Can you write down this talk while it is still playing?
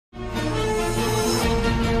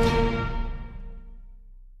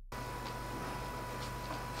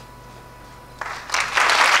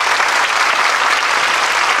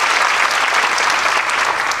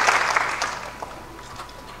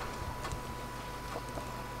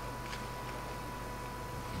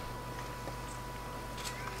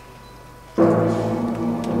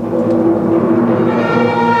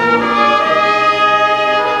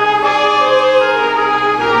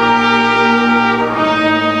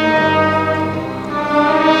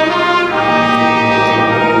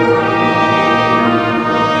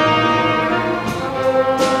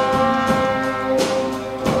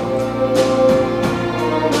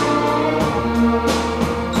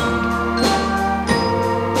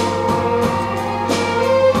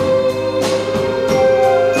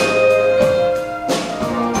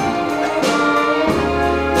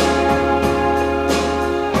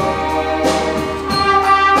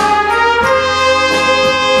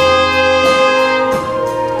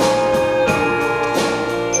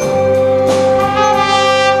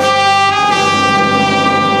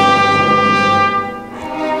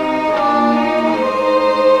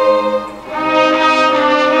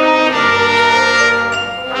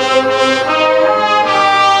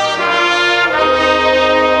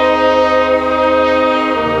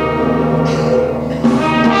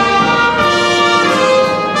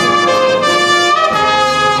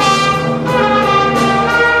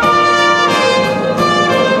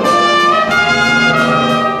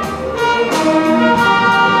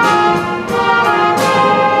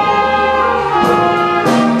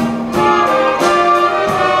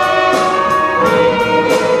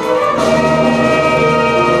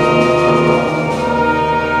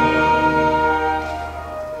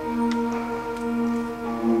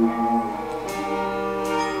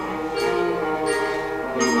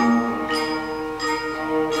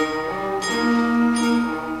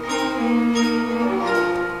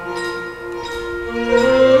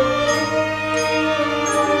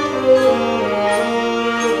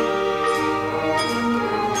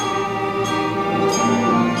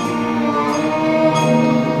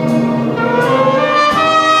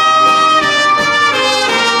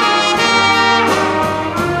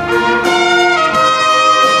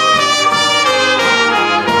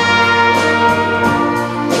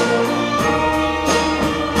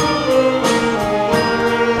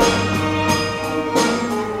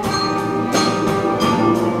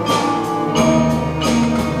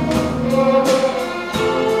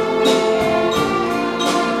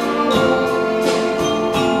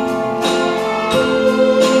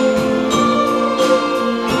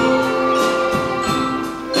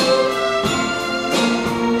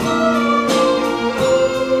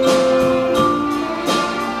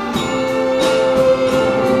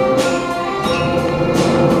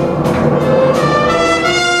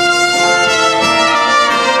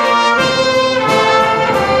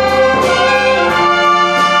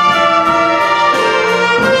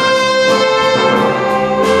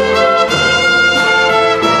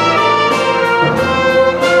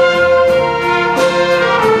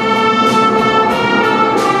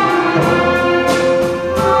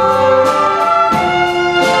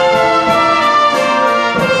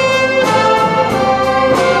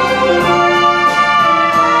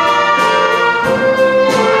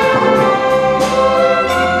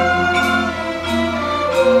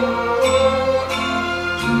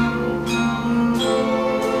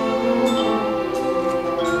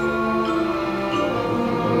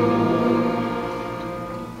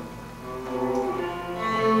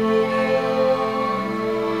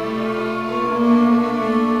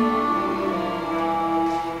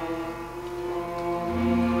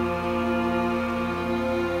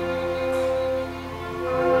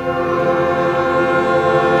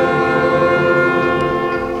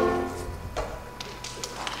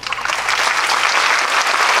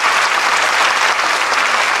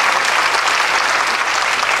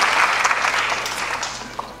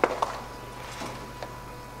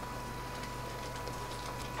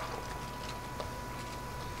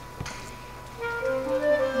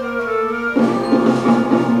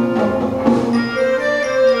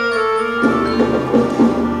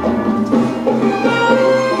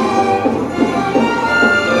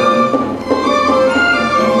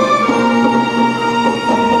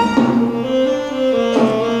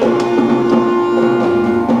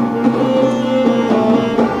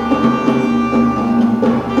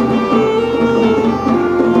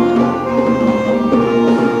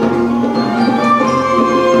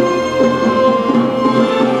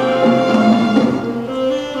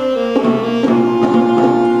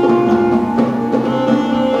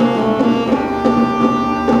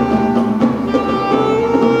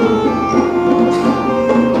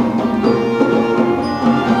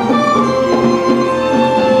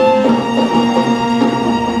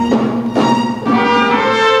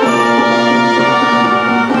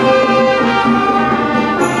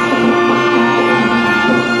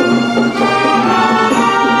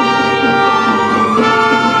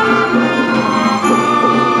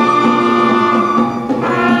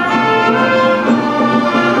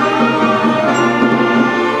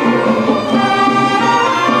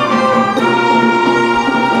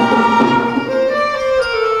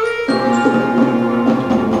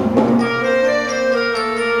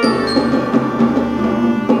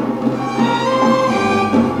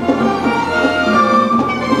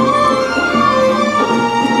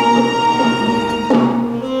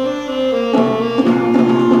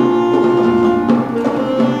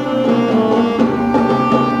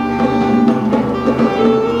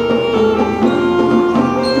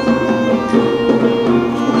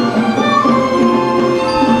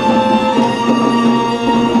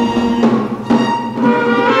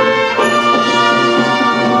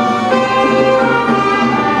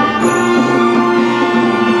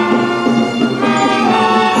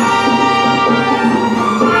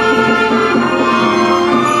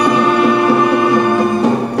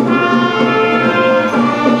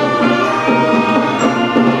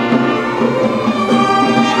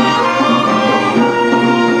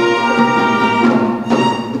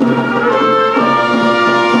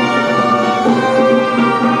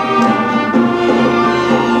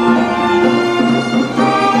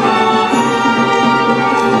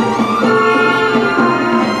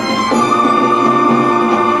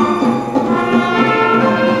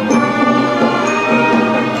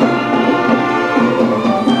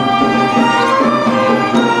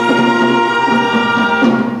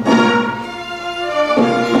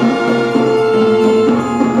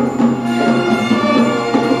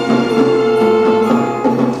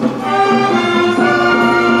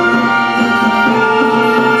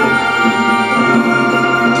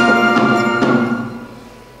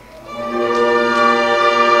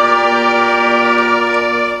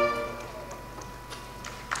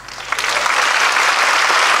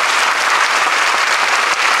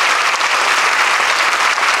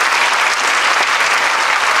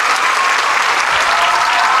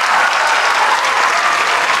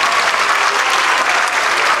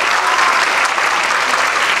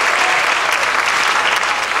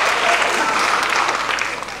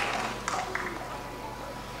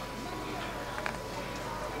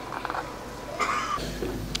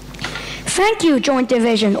Thank you, Joint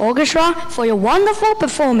Division Orchestra, for your wonderful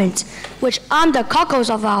performance, which armed the cockles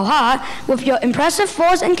of our heart with your impressive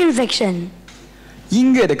force and conviction.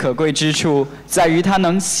 音乐的可贵之处在于它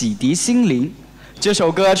能洗涤心灵。这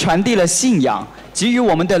首歌传递了信仰，给予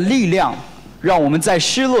我们的力量，让我们在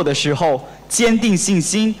失落的时候坚定信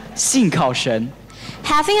心，信靠神。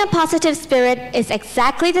Having a positive spirit is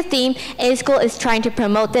exactly the theme A School is trying to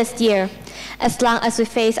promote this year. As long as we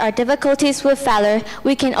face our difficulties with valor,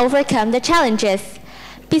 we can overcome the challenges.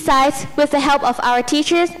 Besides, with the help of our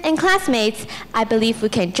teachers and classmates, I believe we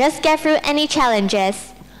can just get through any challenges.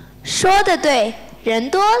 说得对，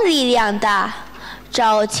人多力量大。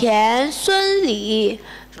赵钱孙李，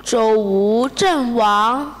周吴郑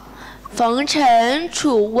王，冯陈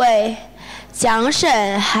楚卫，蒋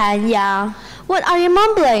沈韩杨。What are you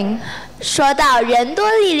mumbling? 说到人多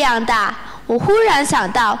力量大，我忽然想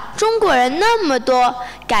到，中国人那么多，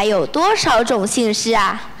该有多少种姓氏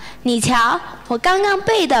啊？你瞧，我刚刚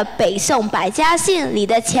背的北宋百家姓里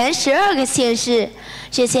的前12个姓氏，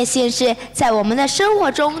这些姓氏在我们的生活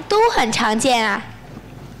中都很常见啊。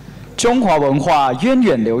中华文化源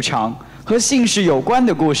远流长，和姓氏有关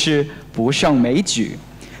的故事不胜枚举。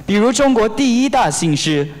比如中国第一大姓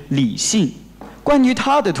氏李姓，关于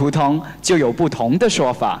他的图腾就有不同的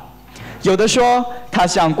说法。有的说它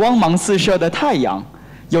像光芒四射的太阳，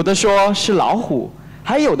有的说是老虎，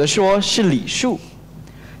还有的说是李树。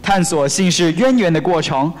探索姓氏渊源的过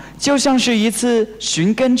程，就像是一次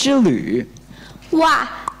寻根之旅。哇，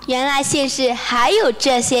原来姓氏还有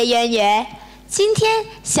这些渊源。今天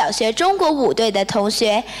小学中国舞队的同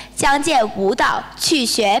学将借舞蹈去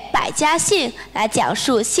学百家姓来讲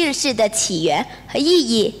述姓氏的起源和意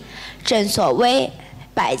义。正所谓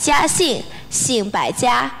百家姓，姓百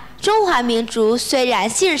家。中华民族虽然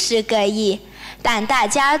姓氏各异，但大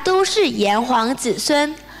家都是炎黄子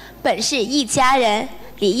孙，本是一家人，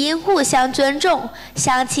理应互相尊重，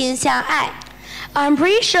相亲相爱。I'm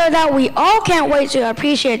pretty sure that we all can't wait to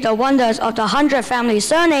appreciate the wonders of the 100 family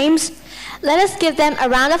surnames. Let us give them a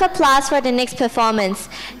round of applause for the next performance.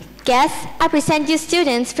 Guests, I present you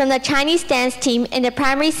students from the Chinese dance team in the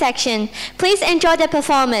primary section. Please enjoy the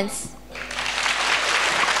performance.